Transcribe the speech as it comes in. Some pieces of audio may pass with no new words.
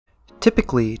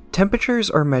Typically, temperatures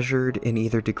are measured in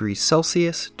either degrees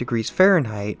Celsius, degrees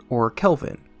Fahrenheit, or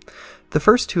Kelvin. The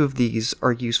first two of these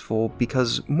are useful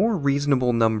because more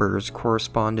reasonable numbers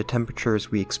correspond to temperatures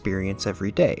we experience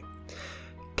every day.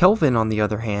 Kelvin, on the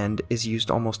other hand, is used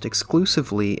almost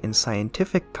exclusively in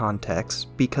scientific contexts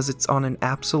because it's on an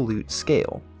absolute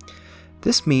scale.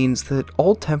 This means that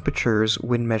all temperatures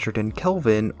when measured in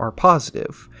Kelvin are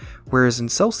positive, whereas in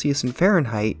Celsius and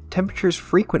Fahrenheit, temperatures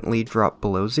frequently drop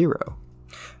below zero.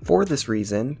 For this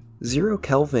reason, 0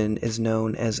 Kelvin is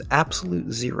known as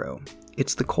absolute zero.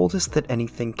 It's the coldest that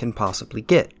anything can possibly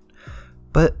get.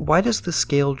 But why does the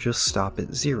scale just stop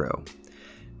at 0?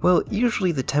 Well,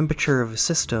 usually the temperature of a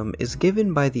system is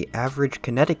given by the average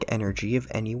kinetic energy of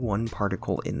any one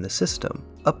particle in the system,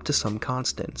 up to some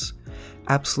constants.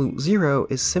 Absolute zero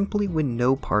is simply when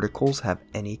no particles have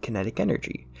any kinetic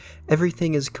energy.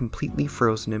 Everything is completely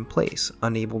frozen in place,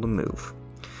 unable to move.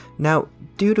 Now,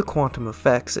 due to quantum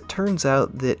effects, it turns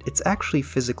out that it's actually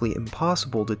physically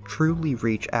impossible to truly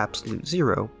reach absolute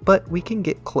zero, but we can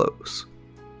get close.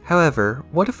 However,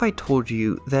 what if I told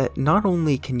you that not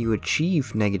only can you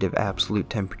achieve negative absolute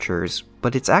temperatures,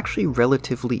 but it's actually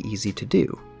relatively easy to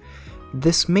do?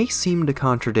 This may seem to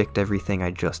contradict everything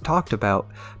I just talked about,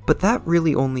 but that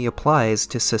really only applies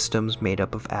to systems made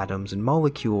up of atoms and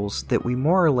molecules that we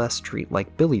more or less treat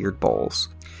like billiard balls.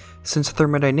 Since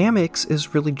thermodynamics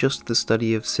is really just the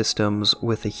study of systems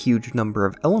with a huge number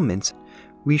of elements,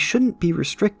 we shouldn't be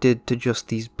restricted to just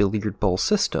these billiard ball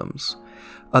systems.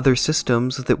 Other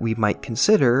systems that we might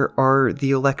consider are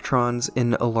the electrons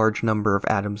in a large number of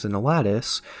atoms in a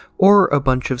lattice, or a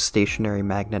bunch of stationary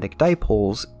magnetic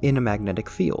dipoles in a magnetic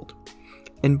field.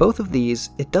 In both of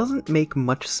these, it doesn't make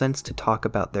much sense to talk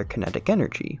about their kinetic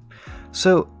energy.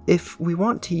 So, if we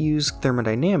want to use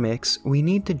thermodynamics, we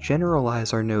need to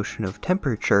generalize our notion of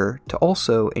temperature to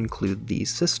also include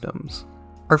these systems.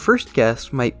 Our first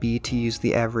guess might be to use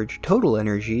the average total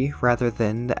energy rather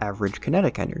than the average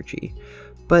kinetic energy.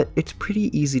 But it's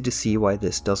pretty easy to see why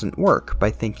this doesn't work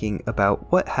by thinking about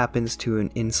what happens to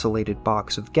an insulated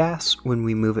box of gas when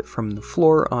we move it from the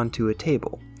floor onto a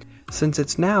table. Since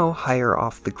it's now higher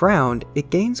off the ground, it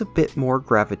gains a bit more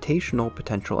gravitational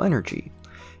potential energy.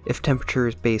 If temperature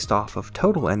is based off of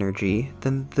total energy,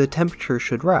 then the temperature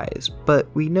should rise, but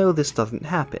we know this doesn't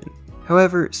happen.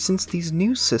 However, since these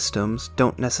new systems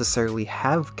don't necessarily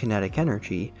have kinetic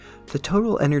energy, the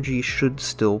total energy should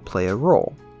still play a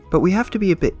role. But we have to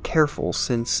be a bit careful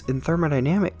since in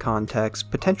thermodynamic contexts,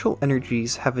 potential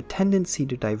energies have a tendency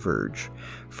to diverge.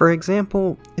 For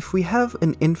example, if we have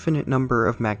an infinite number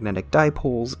of magnetic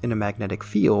dipoles in a magnetic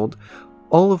field,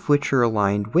 all of which are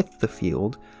aligned with the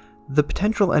field, the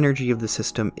potential energy of the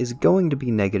system is going to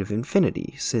be negative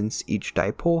infinity, since each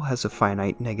dipole has a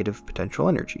finite negative potential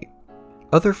energy.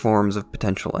 Other forms of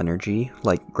potential energy,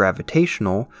 like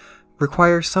gravitational,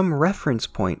 require some reference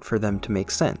point for them to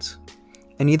make sense.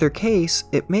 In either case,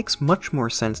 it makes much more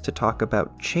sense to talk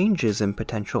about changes in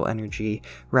potential energy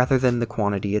rather than the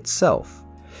quantity itself.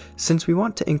 Since we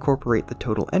want to incorporate the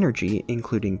total energy,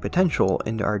 including potential,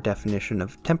 into our definition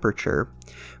of temperature,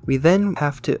 we then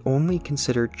have to only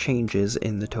consider changes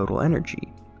in the total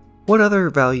energy. What other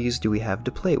values do we have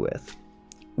to play with?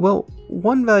 Well,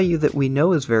 one value that we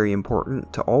know is very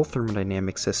important to all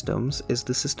thermodynamic systems is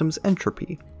the system's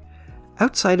entropy.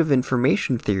 Outside of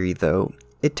information theory, though,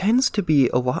 it tends to be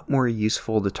a lot more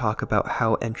useful to talk about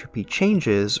how entropy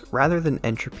changes rather than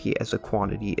entropy as a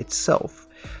quantity itself.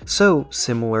 So,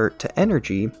 similar to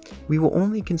energy, we will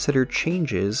only consider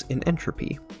changes in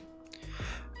entropy.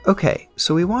 Okay,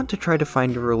 so we want to try to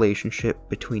find a relationship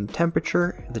between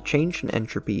temperature, the change in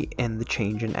entropy, and the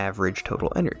change in average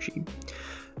total energy.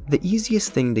 The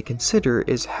easiest thing to consider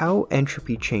is how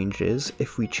entropy changes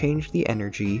if we change the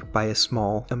energy by a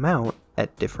small amount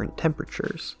at different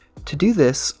temperatures. To do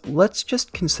this, let's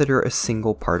just consider a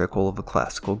single particle of a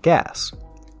classical gas.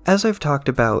 As I've talked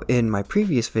about in my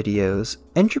previous videos,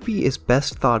 entropy is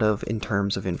best thought of in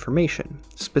terms of information,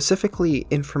 specifically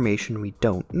information we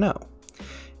don't know.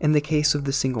 In the case of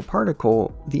the single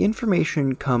particle, the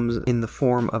information comes in the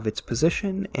form of its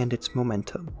position and its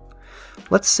momentum.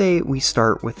 Let's say we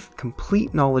start with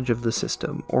complete knowledge of the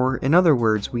system, or in other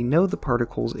words, we know the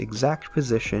particle's exact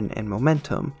position and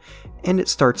momentum, and it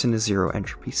starts in a zero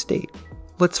entropy state.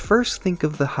 Let's first think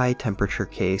of the high temperature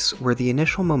case where the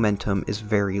initial momentum is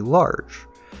very large.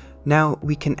 Now,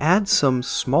 we can add some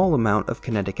small amount of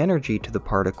kinetic energy to the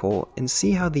particle and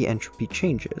see how the entropy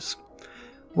changes.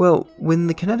 Well, when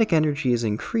the kinetic energy is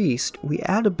increased, we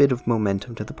add a bit of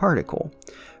momentum to the particle.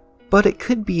 But it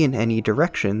could be in any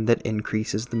direction that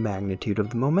increases the magnitude of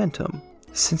the momentum.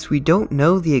 Since we don't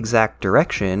know the exact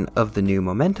direction of the new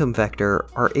momentum vector,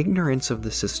 our ignorance of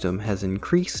the system has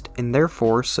increased, and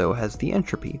therefore so has the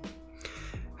entropy.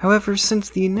 However, since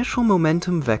the initial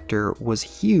momentum vector was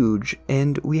huge,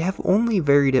 and we have only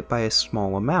varied it by a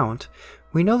small amount,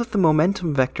 we know that the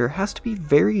momentum vector has to be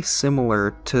very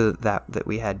similar to that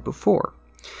we had before.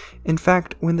 In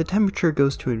fact, when the temperature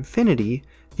goes to infinity,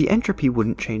 the entropy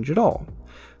wouldn't change at all.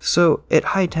 So, at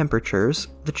high temperatures,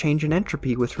 the change in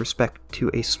entropy with respect to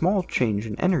a small change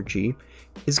in energy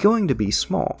is going to be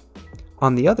small.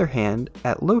 On the other hand,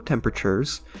 at low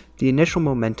temperatures, the initial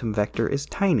momentum vector is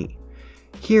tiny.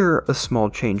 Here, a small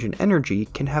change in energy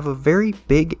can have a very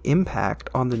big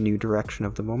impact on the new direction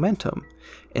of the momentum.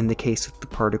 In the case that the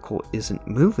particle isn't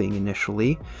moving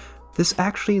initially, this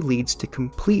actually leads to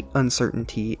complete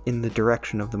uncertainty in the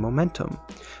direction of the momentum.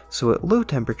 So at low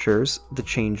temperatures, the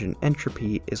change in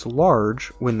entropy is large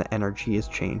when the energy is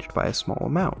changed by a small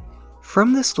amount.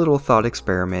 From this little thought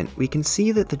experiment, we can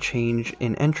see that the change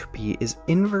in entropy is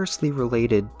inversely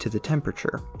related to the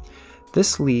temperature.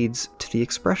 This leads to the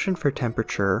expression for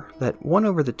temperature that 1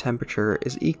 over the temperature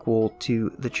is equal to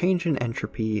the change in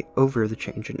entropy over the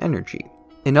change in energy.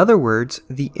 In other words,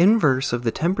 the inverse of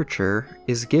the temperature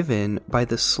is given by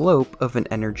the slope of an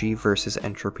energy versus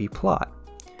entropy plot.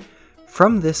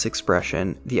 From this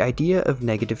expression, the idea of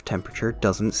negative temperature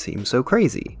doesn't seem so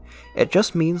crazy. It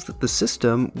just means that the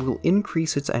system will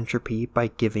increase its entropy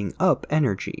by giving up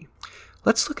energy.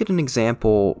 Let's look at an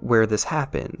example where this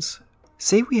happens.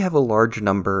 Say we have a large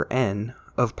number, n,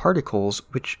 of particles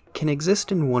which can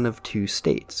exist in one of two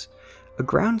states: a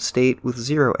ground state with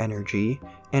 0 energy,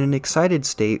 and an excited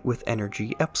state with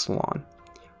energy epsilon.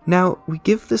 Now, we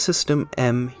give the system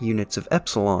m units of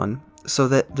epsilon, so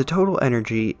that the total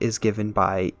energy is given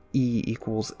by E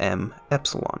equals m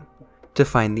epsilon. To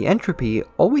find the entropy,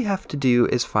 all we have to do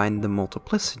is find the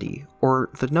multiplicity, or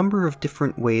the number of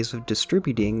different ways of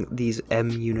distributing these m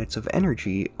units of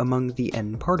energy among the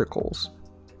n particles.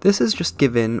 This is just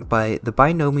given by the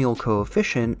binomial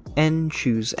coefficient n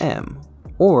choose m,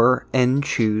 or n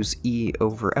choose E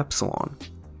over epsilon.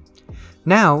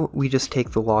 Now, we just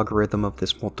take the logarithm of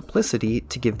this multiplicity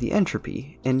to give the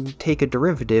entropy, and take a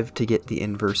derivative to get the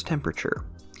inverse temperature.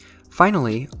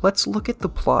 Finally, let's look at the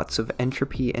plots of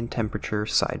entropy and temperature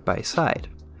side by side.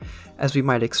 As we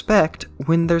might expect,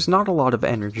 when there's not a lot of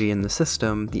energy in the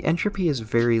system, the entropy is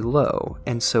very low,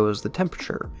 and so is the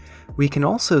temperature. We can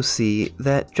also see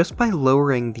that just by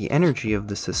lowering the energy of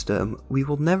the system, we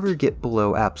will never get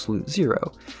below absolute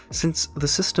zero, since the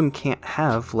system can't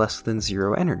have less than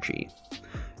 0 energy.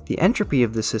 The entropy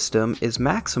of the system is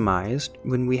maximized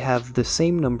when we have the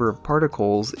same number of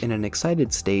particles in an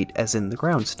excited state as in the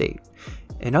ground state.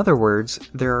 In other words,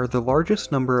 there are the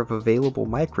largest number of available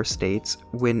microstates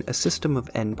when a system of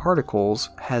n particles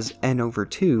has n over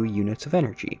 2 units of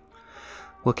energy.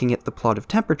 Looking at the plot of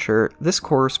temperature, this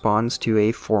corresponds to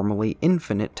a formally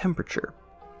infinite temperature.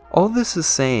 All this is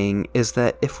saying is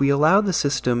that if we allow the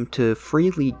system to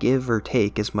freely give or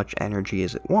take as much energy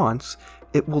as it wants,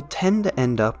 it will tend to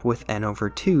end up with n over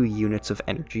 2 units of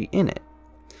energy in it.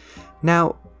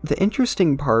 Now, the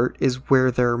interesting part is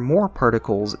where there are more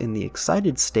particles in the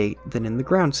excited state than in the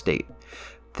ground state.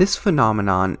 This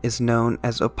phenomenon is known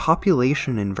as a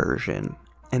population inversion,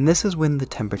 and this is when the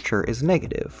temperature is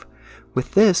negative.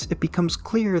 With this, it becomes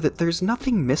clear that there's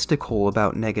nothing mystical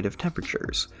about negative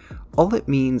temperatures. All it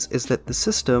means is that the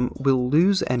system will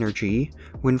lose energy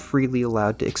when freely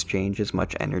allowed to exchange as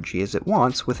much energy as it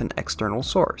wants with an external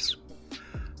source.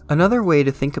 Another way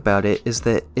to think about it is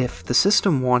that if the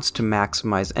system wants to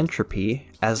maximize entropy,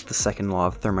 as the second law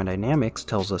of thermodynamics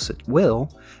tells us it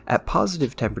will, at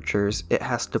positive temperatures it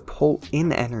has to pull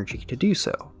in energy to do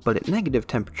so, but at negative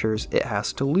temperatures it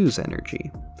has to lose energy.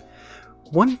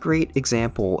 One great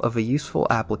example of a useful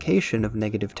application of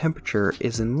negative temperature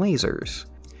is in lasers.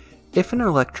 If an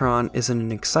electron is in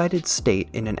an excited state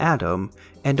in an atom,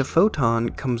 and a photon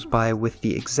comes by with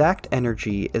the exact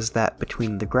energy as that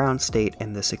between the ground state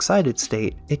and this excited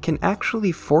state, it can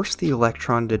actually force the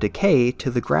electron to decay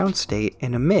to the ground state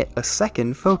and emit a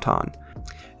second photon.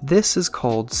 This is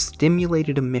called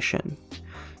stimulated emission.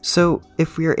 So,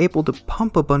 if we are able to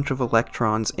pump a bunch of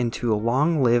electrons into a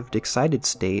long-lived excited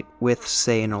state with,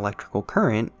 say, an electrical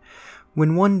current,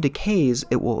 when one decays,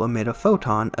 it will emit a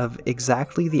photon of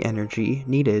exactly the energy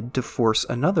needed to force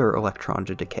another electron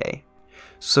to decay.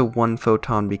 So 1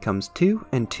 photon becomes 2,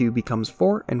 and 2 becomes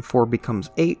 4, and 4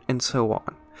 becomes 8, and so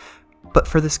on. But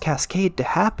for this cascade to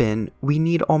happen, we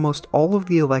need almost all of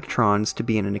the electrons to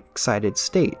be in an excited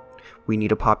state. We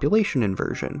need a population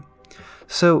inversion.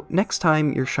 So next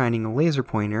time you're shining a laser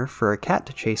pointer for a cat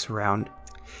to chase around,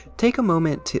 Take a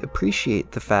moment to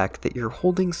appreciate the fact that you're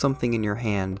holding something in your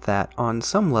hand that, on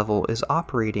some level, is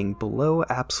operating below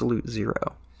absolute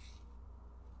zero.